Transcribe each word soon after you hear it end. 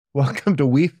Welcome to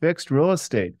We Fixed Real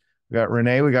Estate. We got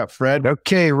Renee, we got Fred.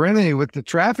 Okay, René, with the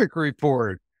traffic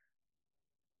report.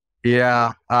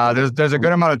 Yeah, there's a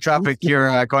good amount of traffic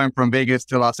here going from Vegas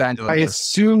to Los I Angeles.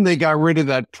 assume they got rid of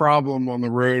that problem on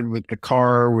the road with the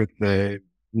car, with the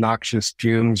noxious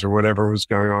fumes or whatever was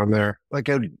going on there.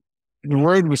 The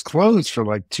road was closed for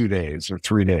like 2 days or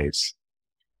 3 days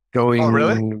Oh,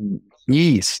 really? going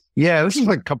east. Yeah, this was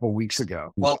like a couple of weeks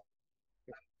ago. Well,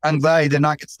 I'm glad you did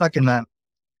not get stuck in that.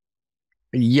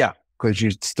 Yeah, because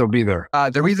you'd still be there.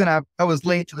 The reason I was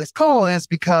late to this call is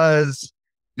because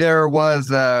there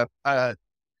was an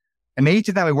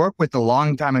agent that we worked with a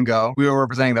long time ago. We were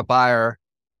representing the buyer,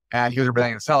 and he was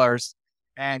representing the sellers.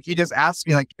 And he just asked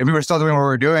me like if we were still doing what we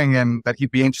were doing, and that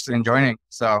he'd be interested in joining.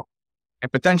 So,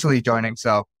 and potentially joining.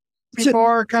 So, people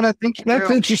are kind of thinking. That's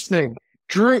interesting.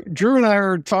 Drew and I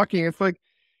are talking. It's like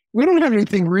we don't have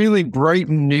anything really bright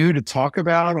and new to talk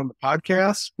about on the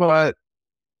podcast, but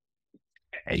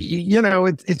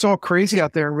it's all crazy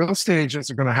out there. Real estate agents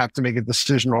are going to have to make a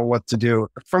decision on what to do.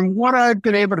 From what I've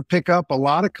been able to pick up, a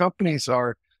lot of companies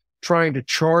are trying to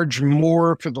charge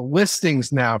more for the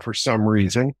listings now for some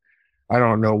reason. I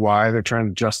don't know why. They're trying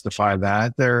to justify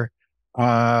that. Their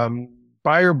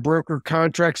buyer broker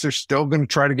contracts are still going to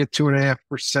try to get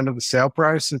 2.5% of the sale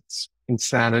price. It's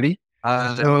insanity.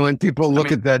 So when people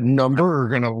look at that number, are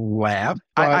going to laugh.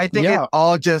 I think yeah. it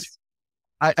all just.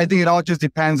 I think it all just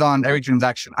depends on every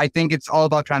transaction. I think it's all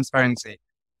about transparency.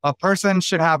 A person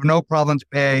should have no problem to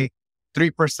pay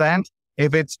 3%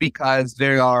 if it's because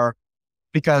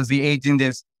the agent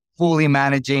is fully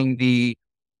managing the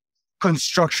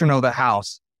construction of the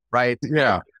house, right?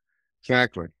 Yeah,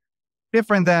 exactly.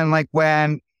 Different than like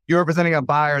when you're representing a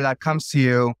buyer that comes to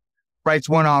you, writes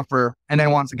one offer, and then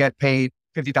wants to get paid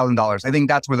 $50,000. I think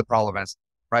that's where the problem is,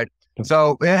 right?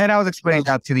 So, and I was explaining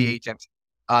that to the agent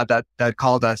that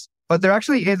called us. But there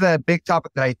actually is a big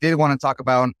topic that I did want to talk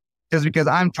about, just because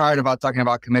I'm tired about talking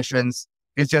about commissions.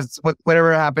 It's just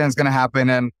whatever happens is going to happen,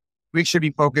 and we should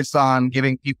be focused on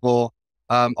giving people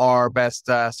our best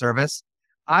service.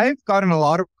 I've gotten a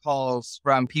lot of calls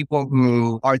from people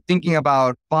who are thinking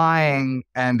about buying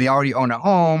and they already own a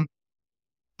home,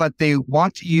 but they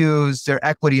want to use their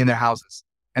equity in their houses.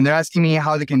 And they're asking me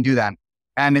how they can do that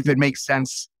and if it makes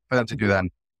sense for them to do that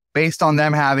based on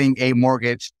them having a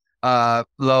mortgage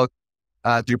below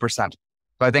 3%. So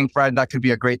I think, Fred, that could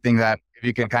be a great thing that if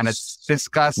you can kind of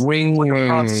discuss Swing what your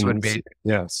loans process would be.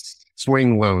 Yes.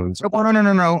 Swing loans.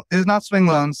 No. It's not swing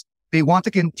loans. They want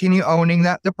to continue owning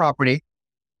the property,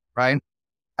 right?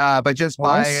 But just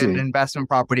buy an investment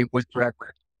property with direct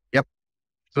equity. Yep.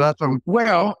 So that's what we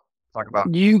talk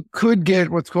about. You could get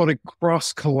what's called a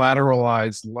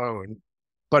cross-collateralized loan,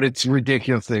 but it's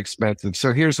ridiculously expensive.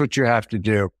 So here's what you have to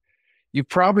do. You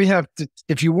probably have to,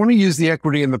 if you want to use the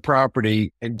equity in the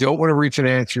property and don't want to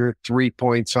refinance your 3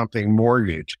 point something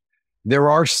mortgage, there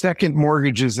are second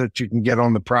mortgages that you can get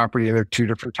on the property, and they're two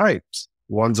different types.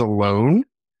 One's a loan.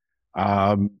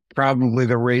 Probably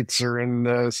the rates are in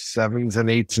the 7s and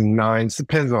 8s and 9s,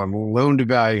 depends on loan to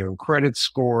value and credit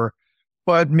score,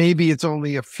 but maybe it's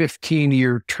only a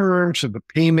 15-year term, so the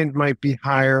payment might be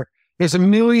higher. There's a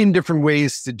million different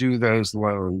ways to do those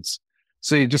loans.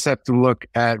 So you just have to look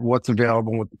at what's available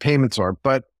and what the payments are.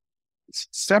 But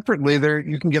separately,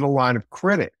 you can get a line of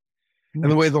credit. And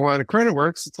the way the line of credit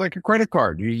works, it's like a credit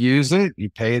card. You use it, you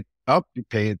pay it up, you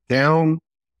pay it down,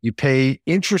 you pay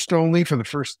interest only for the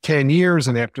first 10 years.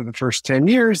 And after the first 10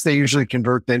 years, they usually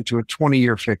convert then to a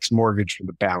 20-year fixed mortgage for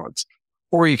the balance.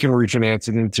 Or you can refinance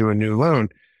it into a new loan.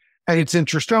 And it's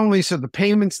interest only, so the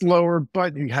payment's lower,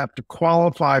 but you have to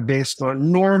qualify based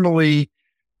on normally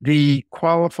the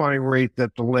qualifying rate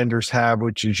that the lenders have,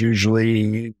 which is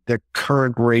usually the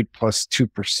current rate plus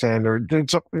 2%, or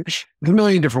there's a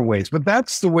million different ways, but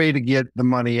that's the way to get the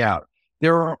money out.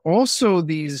 There are also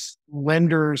these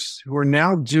lenders who are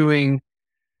now doing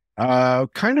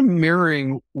kind of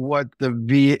mirroring what the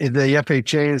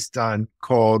FHA has done,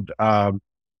 called the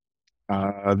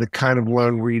kind of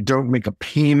loan where you don't make a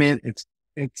payment.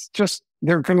 It's just,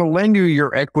 they're going to lend you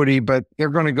your equity, but they're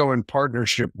going to go in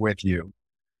partnership with you.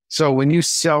 So when you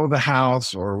sell the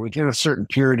house or within a certain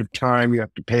period of time, you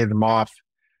have to pay them off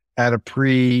at a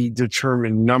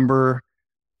predetermined number,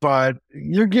 but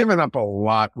you're giving up a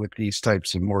lot with these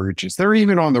types of mortgages. They're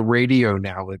even on the radio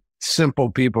now with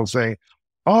simple people saying,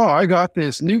 oh, I got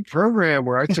this new program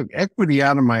where I took equity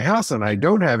out of my house and I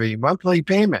don't have a monthly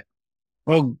payment.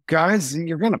 Well, guys,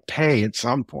 you're going to pay at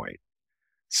some point.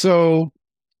 So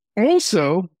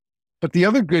also, but the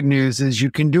other good news is you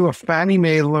can do a Fannie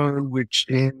Mae loan, which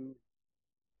in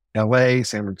LA,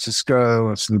 San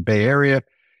Francisco, it's in the Bay Area,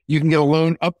 You can get a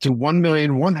loan up to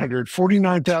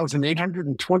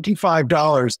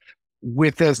 $1,149,825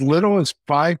 with as little as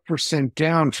 5%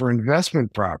 down for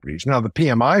investment properties. Now, the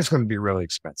PMI is going to be really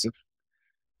expensive,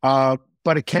 but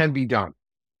it can be done.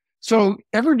 So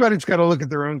everybody's got to look at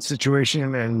their own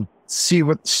situation and see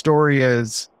what the story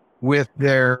is with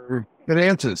their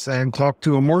finances and talk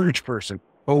to a mortgage person.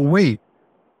 Oh, wait,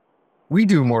 we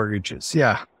do mortgages.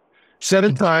 Yeah. Set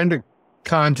a time to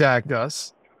contact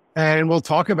us and we'll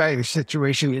talk about your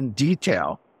situation in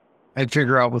detail and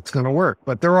figure out what's going to work.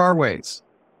 But there are ways.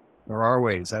 There are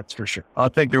ways, that's for sure. I'll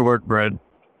take your word, Brad.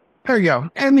 There you go.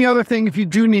 And the other thing, if you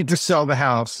do need to sell the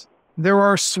house, there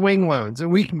are swing loans,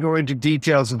 and we can go into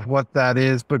details of what that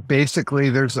is. But basically,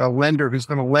 there's a lender who's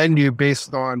going to lend you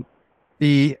based on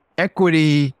the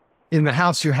equity in the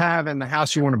house you have and the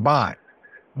house you want to buy,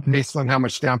 based on how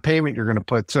much down payment you're going to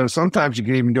put. So sometimes you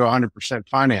can even do 100%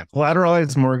 finance.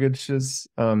 Collateralized mortgages.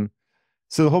 So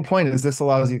the whole point is this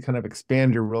allows you to kind of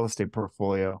expand your real estate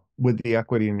portfolio with the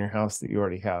equity in your house that you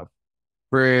already have.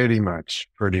 Pretty much.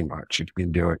 You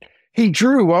can do it. Hey,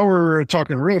 Drew, while we're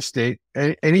talking real estate,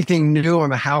 anything new on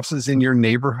the houses in your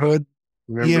neighborhood?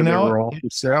 Remember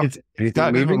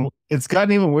it's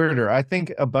gotten even weirder. I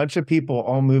think a bunch of people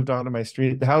all moved onto my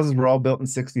street. The houses were all built in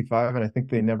 65, and I think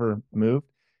they never moved.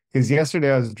 Because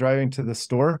yesterday I was driving to the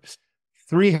store,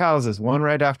 3 houses, one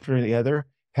right after the other,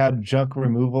 had junk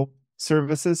removal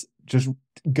services, just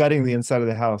gutting the inside of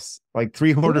the house, like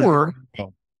 3 hoarders.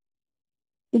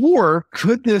 Or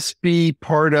could this be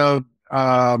part of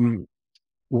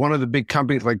one of the big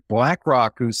companies like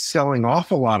BlackRock who's selling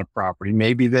off a lot of property?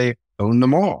 Maybe they own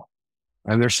them all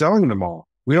and they're selling them all.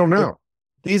 We don't know.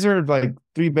 These are like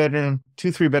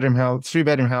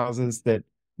 3-bedroom houses that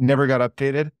never got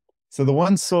updated. So the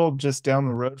one sold just down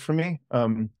the road from me,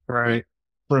 right,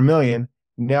 for $1 million.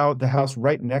 Now the house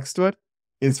right next to it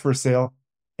is for sale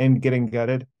and getting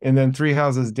gutted. And then 3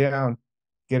 houses down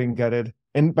getting gutted.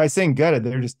 And by saying gutted,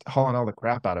 they're just hauling all the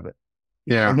crap out of it.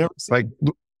 Yeah. Like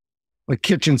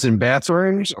kitchens and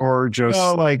bathrooms, or just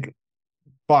like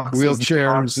boxes,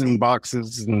 wheelchairs and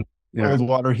boxes and old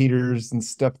water heaters and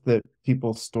stuff that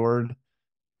people stored,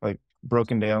 like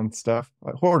broken down stuff,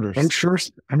 like hoarders. I'm sure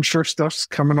stuff's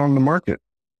coming on the market.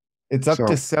 It's up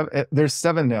to 7. There's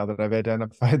 7 now that I've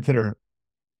identified that are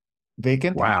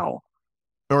vacant. Wow.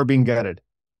 Or being gutted.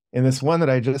 And this one that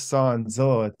I just saw on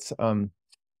Zillow, it's the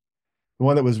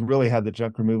one that was really had the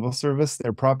junk removal service.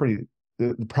 Their property,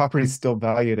 the property is still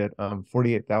valued at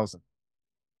 $48,000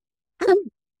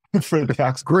 for the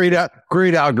tax. Great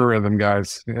algorithm,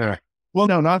 guys. Yeah. Well,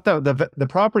 no, not that the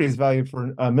property is valued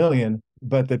for $1 million,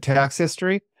 but the tax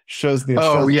history shows the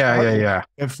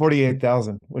at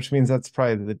 48,000, which means that's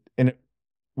probably and it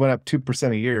went up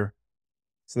 2% a year.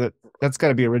 So that's got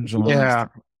to be original.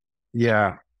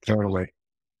 Yeah, totally.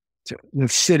 The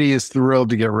city is thrilled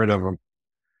to get rid of them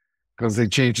because they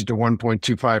changed it to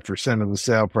 1.25% of the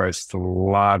sale price. It's a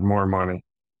lot more money.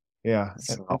 Yeah.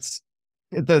 So.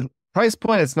 The price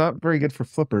point, it's not very good for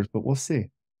flippers, but we'll see.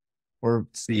 Or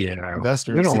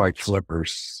investors. We don't like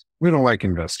flippers. We don't like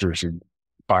investors who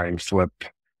buy and flip,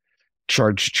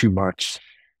 charge too much.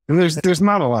 And there's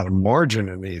not a lot of margin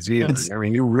in these either. I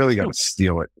mean, you really got to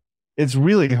steal it. It's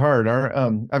really hard.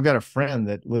 I've got a friend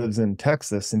that lives in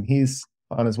Texas, and he's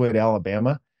on his way to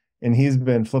Alabama, and he's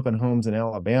been flipping homes in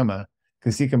Alabama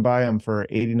because he can buy them for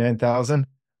 $89,000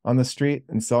 on the street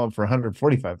and sell them for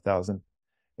 $145,000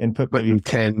 and put maybe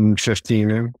 10, 15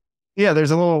 in. Yeah,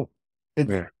 there's a little.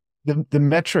 The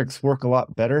metrics work a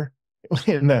lot better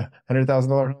in the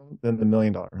 $100,000 home than the $1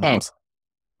 million homes.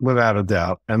 Without a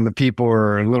doubt. And the people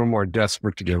are a little more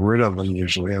desperate to get rid of them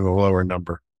usually in the lower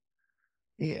number.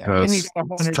 Yeah, and you got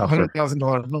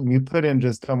 $100,000 home. You put in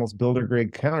just almost builder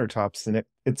grade countertops, and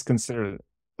it's considered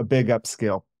a big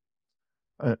upscale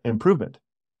improvement.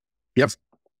 Yep.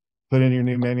 Put in your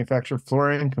new manufactured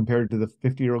flooring compared to the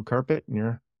 50-year-old carpet, and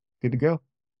you're good to go.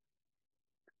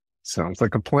 Sounds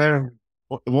like a plan.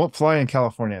 It won't fly in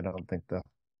California, I don't think, though.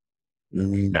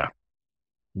 No,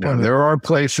 there are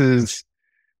places.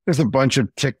 There's a bunch of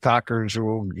TikTokers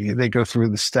who they go through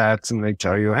the stats and they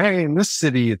tell you, hey, in this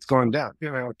city, it's going down.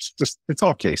 It's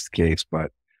all case to case, but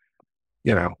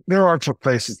there are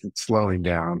places that's slowing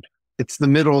down. It's the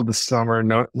middle of the summer.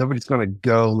 Nobody's going to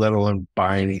go, let alone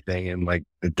buy anything in like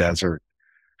the desert.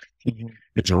 Mm-hmm.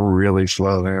 It's really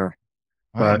slow there.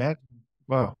 But,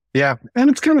 wow. Yeah. And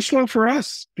it's kind of slow for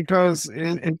us because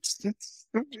it's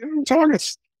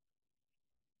August.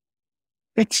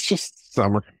 It's just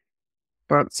summer.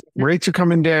 But rates are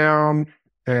coming down,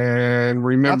 and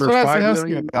remember, that's what 5 I was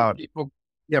million about. people.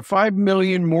 Yeah, 5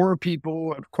 million more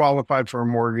people have qualified for a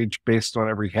mortgage based on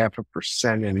every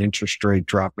 0.5% in interest rate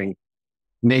dropping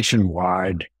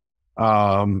nationwide.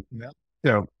 Then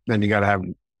you got to have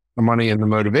the money and the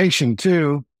motivation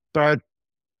too. But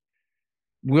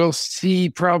we'll see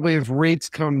probably if rates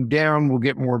come down, we'll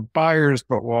get more buyers,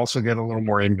 but we'll also get a little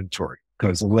more inventory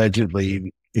because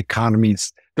allegedly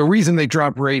economies, the reason they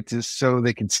drop rates is so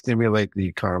they can stimulate the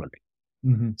economy.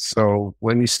 Mm-hmm. So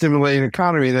when you stimulate an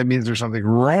economy, that means there's something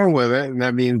wrong with it. And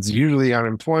that means usually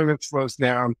unemployment slows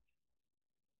down.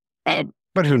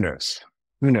 But who knows?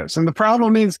 Who knows? And the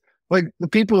problem is, like, the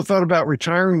people who thought about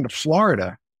retiring to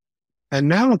Florida, and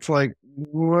now it's like,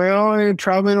 well, I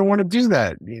probably don't want to do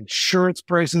that. The insurance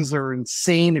prices are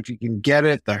insane if you can get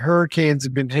it. The hurricanes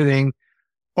have been hitting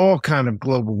all kind of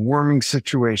global warming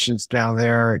situations down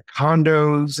there.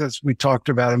 Condos, as we talked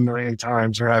about a million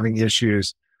times, are having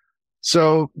issues.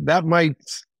 So that might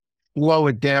slow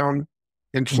it down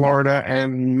in Florida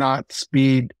and not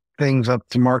speed things up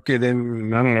to market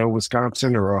in, I don't know,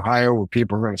 Wisconsin or Ohio, where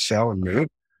people are going to sell and move.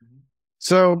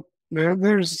 So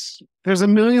there's a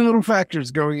million little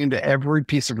factors going into every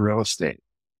piece of real estate.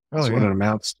 That's what it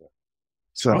amounts to.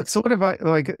 So what if I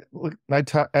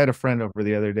had a friend over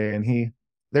the other day, and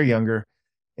they're younger,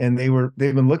 and they've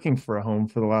been looking for a home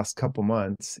for the last couple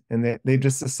months, and they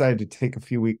just decided to take a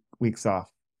few weeks off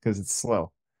because it's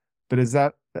slow. But is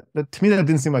that to me, that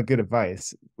didn't seem like good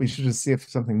advice. We should just see if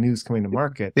something new is coming to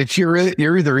market. If you're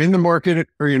either in the market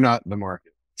or you're not in the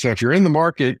market. So if you're in the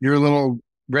market, your little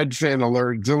Redfin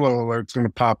alert, Zillow alert's going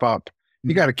to pop up.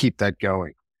 You got to keep that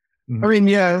going. Mm-hmm. I mean,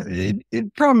 yeah,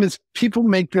 the problem is people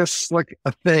make this like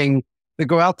a thing. They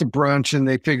go out to brunch and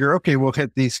they figure, okay, we'll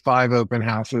hit these 5 open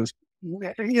houses.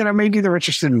 Maybe they're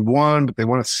interested in one, but they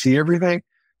want to see everything.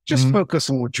 Just focus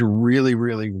on what you really,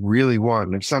 really, really want.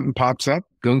 And if something pops up,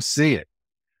 go see it.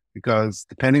 Because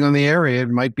depending on the area, it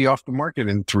might be off the market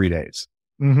in 3 days.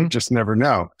 Mm-hmm. Just never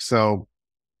know. So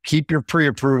keep your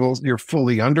pre-approvals, your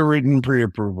fully underwritten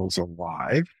pre-approvals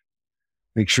alive.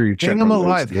 Make sure you check them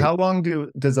alive. How long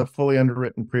does a fully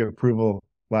underwritten pre-approval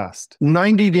last?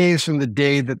 90 days from the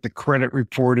day that the credit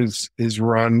report is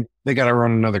run. They got to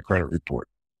run another credit report.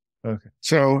 Okay.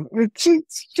 So it's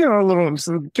a little,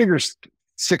 so figures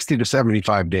 60 to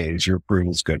 75 days your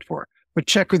approval is good for. But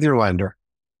check with your lender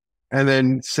and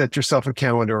then set yourself a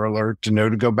calendar alert to know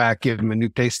to go back, give them a new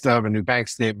pay stub, a new bank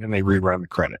statement, and they rerun the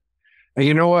credit. And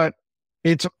you know what?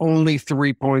 It's only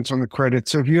 3 points on the credit.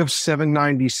 So if you have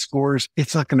 790 scores,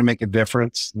 it's not going to make a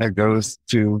difference. That goes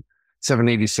to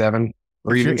 787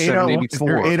 or even 784. If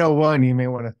you're 801, you may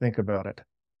want to think about it.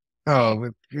 Oh,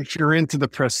 if you're into the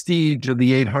prestige of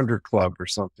the 800 club or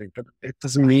something, but it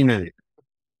doesn't mean anything.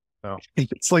 No.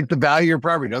 It's like the value of your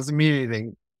property doesn't mean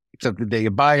anything except the day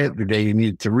you buy it, the day you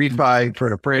need to refi for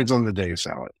an appraisal, and the day you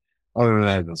sell it. Other than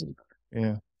that, it doesn't matter.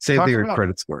 Yeah. Same thing with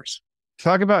credit scores.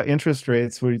 Talk about interest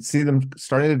rates. We see them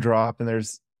starting to drop, and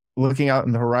there's looking out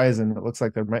in the horizon. It looks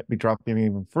like they might be dropping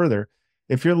even further.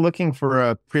 If you're looking for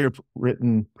a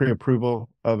pre-written pre-approval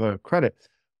of a credit,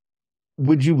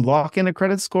 would you lock in a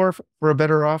credit score for a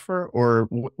better offer, or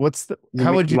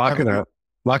how would you lock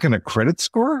in a credit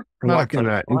score or lock in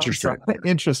an interest rate? Lock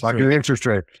in an interest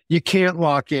rate. You can't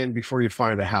lock in before you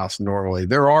find a house normally.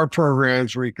 There are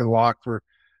programs where you can lock for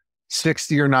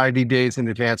 60 or 90 days in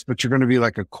advance, but you're going to be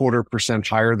like 0.25%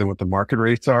 higher than what the market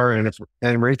rates are. And if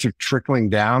rates are trickling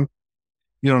down,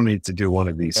 you don't need to do one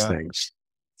of these things.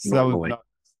 So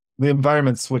the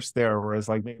environment switched there, whereas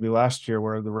like maybe last year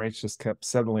where the rates just kept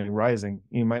steadily rising,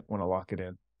 you might want to lock it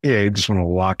in. Yeah, you just want to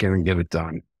lock in and get it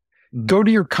done. Mm-hmm. Go to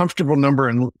your comfortable number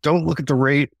and don't look at the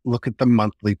rate, look at the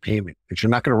monthly payment, because you're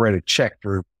not going to write a check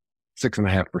for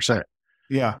 6.5%.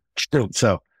 Yeah.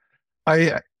 So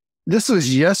this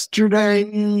was yesterday.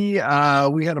 We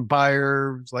had a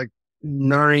buyer, like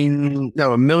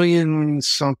 $1 million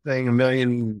something,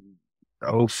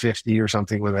 $1,050,000 or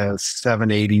something with a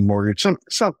 780 mortgage, some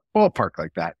ballpark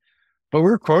like that. But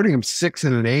we were quoting him 6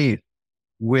 and an 8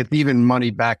 with even money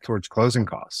back towards closing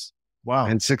costs. Wow.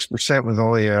 And 6% was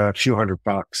only a few $100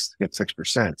 to get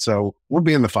 6%. So we'll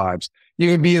be in the 5s.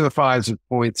 You can be in the 5s at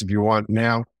points if you want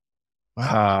now.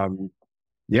 Wow.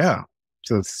 Yeah.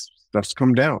 So stuff's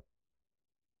come down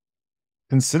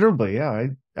considerably. Yeah.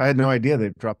 I had no idea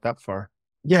they'd dropped that far.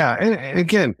 Yeah. And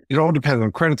again, it all depends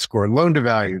on credit score, loan to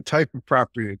value, type of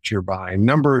property that you're buying,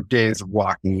 number of days of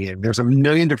locking in. There's a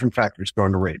million different factors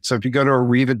going to rate. So if you go to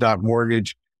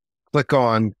Arrivva.mortgage, click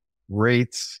on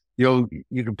rates, you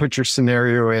can put your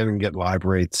scenario in and get live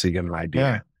rates so you get an idea.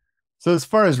 Yeah. So as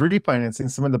far as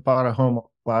refinancing, someone that bought a home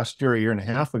last year, a year and a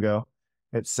half ago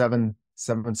at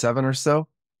 7.77 or so.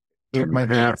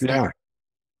 Yeah.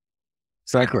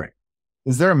 Exactly.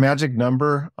 Is there a magic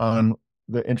number on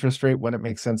the interest rate when it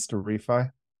makes sense to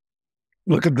refi?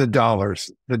 Look at the dollar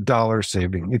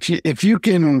saving. If you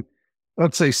can,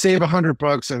 let's say, save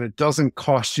 $100 and it doesn't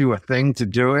cost you a thing to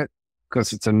do it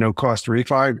because it's a no cost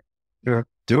refi,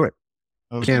 do it.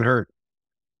 Okay. Can't hurt.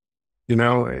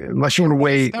 Unless you want to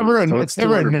wait. It's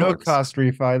never a no cost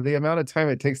refi. The amount of time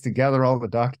it takes to gather all the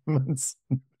documents.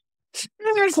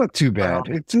 It's not too bad.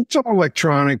 It's all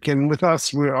electronic, and with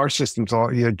us, our system's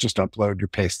all you just upload your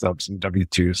pay stubs and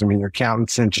W-2s. I mean, your accountant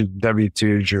sends you the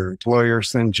W-2s, your employer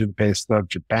sends you the pay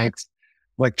stubs, your banks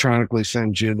electronically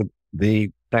sends you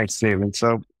the bank statement.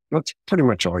 So that's pretty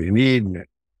much all you need, and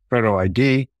federal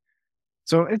ID.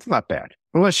 So it's not bad,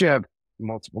 unless you have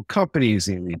multiple companies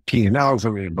and you need P&Ls. I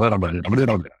mean,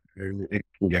 it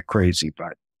can get crazy,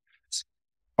 but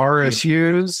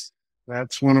RSUs,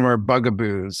 that's one of our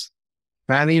bugaboos.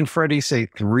 Fannie and Freddie say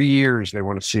 3 years they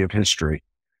want to see of history.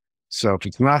 So if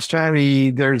it's not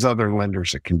Fannie, there's other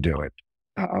lenders that can do it.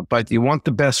 But you want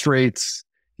the best rates,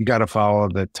 you got to follow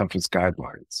the toughest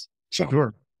guidelines. So,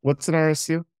 sure. What's an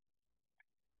RSU?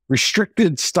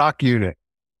 Restricted stock unit.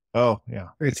 Oh, yeah.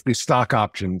 It's the stock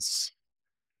options,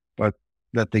 but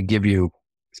that they give you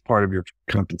as part of your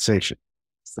compensation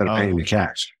instead of paying the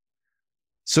cash.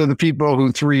 So the people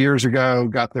who 3 years ago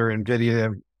got their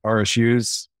NVIDIA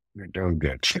RSUs, they're doing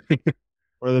good.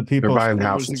 Or the people 3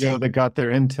 years ago that got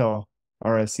their Intel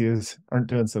RSUs aren't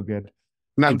doing so good.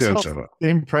 Not doing so well.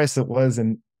 Same price it was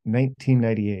in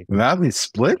 1998. Without these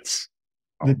splits?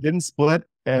 It didn't split.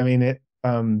 I mean,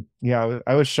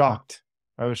 I was shocked.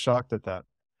 I was shocked at that.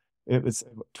 It was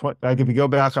like if you go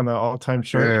back on the all-time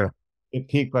chart, it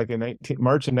peaked like in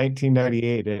March of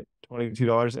 1998 at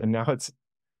 $22, and now it's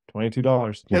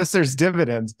 $22. Yes, there's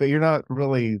dividends, but you're not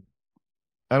really.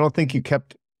 I don't think you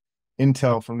kept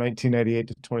Intel from 1998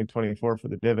 to 2024 for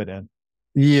the dividend.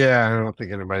 Yeah, I don't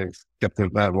think anybody's kept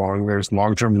it that long. There's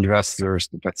long-term investors,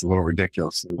 but that's a little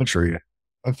ridiculous. I'm sure you.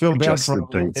 I feel bad for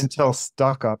Intel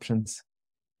stock options.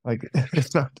 Like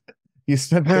it's not. You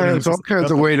spent. There's all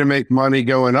kinds of way to make money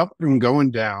going up and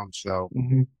going down. So,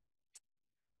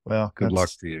 well, good luck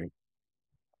to you.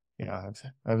 Yeah,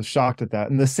 I was shocked at that.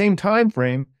 In the same time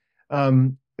frame,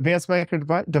 Advanced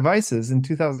Micro Devices in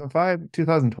 2012,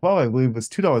 I believe, was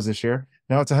 $2 a share.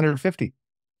 Now it's $150.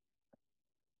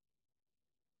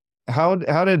 How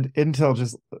did Intel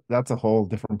just? That's a whole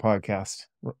different podcast.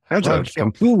 That's a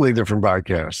completely different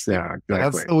podcast. Yeah, exactly.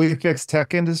 That's the We Fix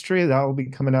Tech Industry. That will be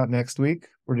coming out next week.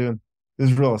 We're doing this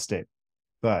is real estate,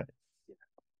 but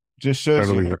just shows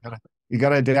you got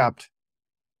to adapt.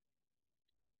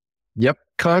 Yep,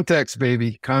 context,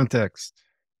 baby, context.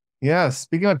 Yeah.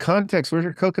 Speaking of context, where's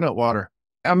your coconut water?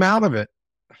 I'm out of it.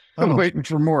 I'm waiting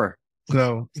for more.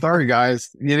 So sorry, guys,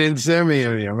 you didn't send me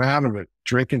any. I'm out of it.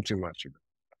 Drinking too much of it.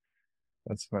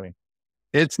 That's funny.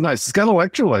 It's nice. It's got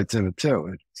electrolytes in it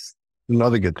too. It's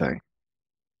another good thing.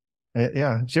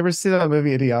 Yeah. Did you ever see that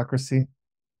movie Idiocracy?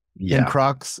 Yeah. And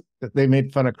Crocs. They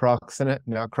made fun of Crocs in it.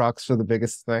 Now Crocs are the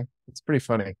biggest thing. It's pretty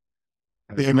funny.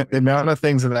 The amount of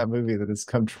things in that movie that has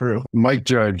come true. Mike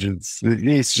Judge,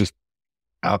 he's just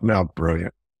out and out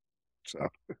brilliant. So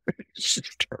it's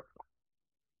just terrible.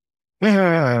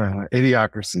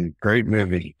 Idiocracy, great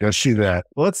movie. Go see that.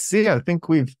 Well, let's see. I think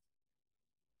we've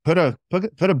put a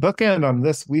bookend on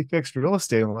this. We fixed real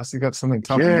estate, unless you got something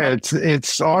talking about.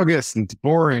 It's August and it's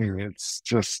boring. It's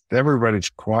just everybody's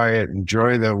quiet.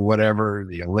 Enjoy the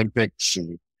Olympics,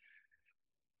 and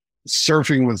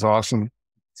surfing was awesome.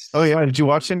 Oh yeah, did you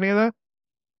watch any of that?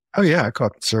 Oh yeah, I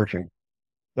caught the surfing.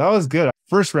 That was good.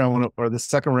 First round or the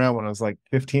second round when I was like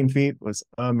 15 feet was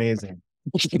amazing.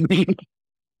 And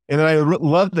then I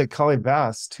love that Kali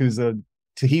Bast, who's a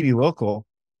Tahiti local,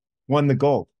 won the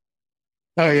gold.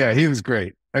 Oh yeah, he was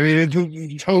great. I mean,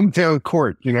 it's hometown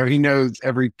court. He knows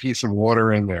every piece of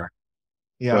water in there.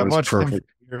 Yeah, I watched him for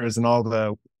years in all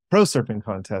the pro surfing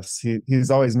contests. He's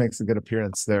always makes a good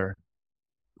appearance there.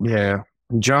 Yeah,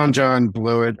 John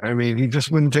blew it. I mean, he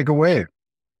just wouldn't take a wave.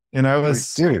 And I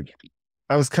was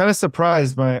kind of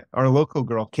surprised by our local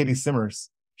girl, Katie Simmers.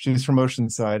 She's from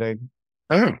Oceanside.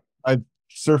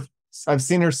 I've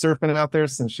seen her surfing out there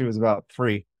since she was about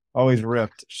 3. Always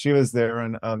ripped. She was there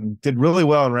and did really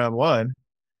well in round 1,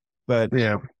 but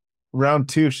round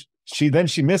 2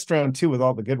 she missed round 2 with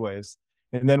all the good waves,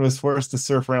 and then was forced to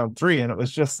surf round 3, and it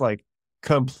was just like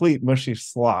complete mushy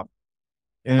slop.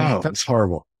 And it's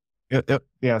horrible.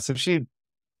 Yeah, so she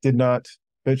did not,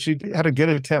 but she had a good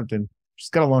attempt, and she's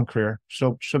got a long career.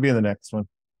 She'll be in the next one.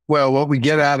 Well, what we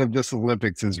get out of this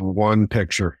Olympics is one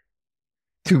picture.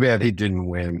 Too bad he didn't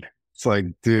win. It's like,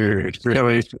 dude,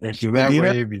 really? That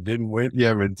wave, you didn't win?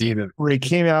 Yeah, Medina. Where he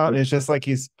came out and it's just like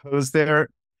he's posed there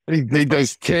He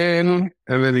does 10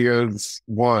 and then he goes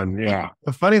 1. Yeah.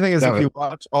 The funny thing is, if you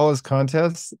watch all his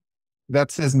contests,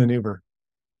 that's his maneuver.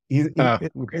 This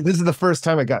is the first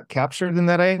time it got captured in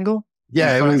that angle.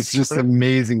 Yeah, it was just an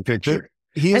amazing picture.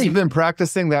 He's been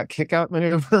practicing that kick out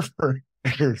maneuver for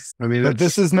years. I mean, but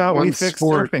this is not we fixed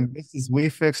sport. surfing. This is we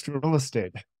fixed real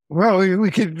estate. Well,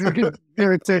 we could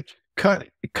cut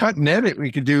and edit.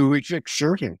 We could fix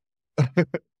surfing.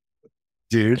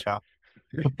 Dude. Yeah.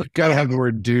 Gotta have the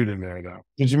word dude in there though.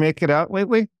 Did you make it out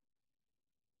lately?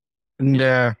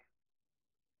 No.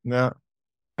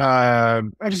 I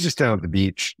was just down at the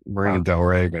beach, Marina Del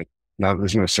Rey, but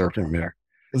there's no surfing there.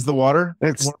 Is the water?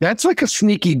 That's like a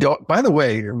sneaky dog. By the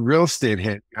way, a real estate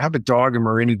hint. I have a dog in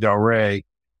Marina Del Rey.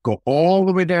 Go all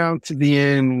the way down to the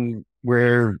end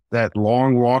where that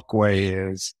long walkway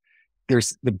is.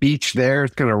 There's the beach there.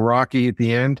 It's kind of rocky at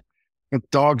the end. The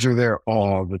dogs are there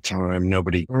all the time.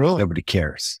 Nobody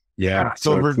cares. Yeah.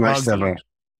 So it's nice to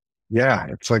have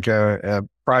it's like a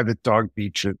private dog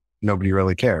beach that nobody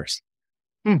really cares.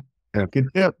 Yeah. Good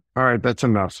tip. All right. That's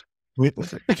enough.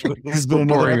 This has been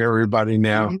boring everybody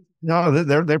now. No,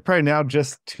 they're probably now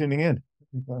just tuning in.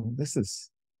 This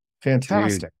is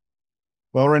fantastic. Dude.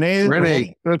 Well,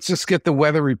 René, let's just get the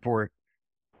weather report.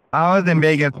 I was in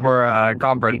Vegas for a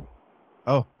conference.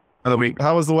 Oh, for the week.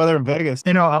 How was the weather in Vegas?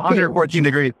 114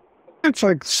 degrees. It's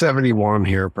like 71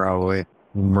 here, probably.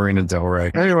 Marina Del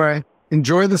Rey. Anyway,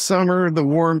 enjoy the summer, the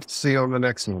warmth. See you on the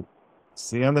next one.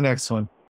 See you on the next one.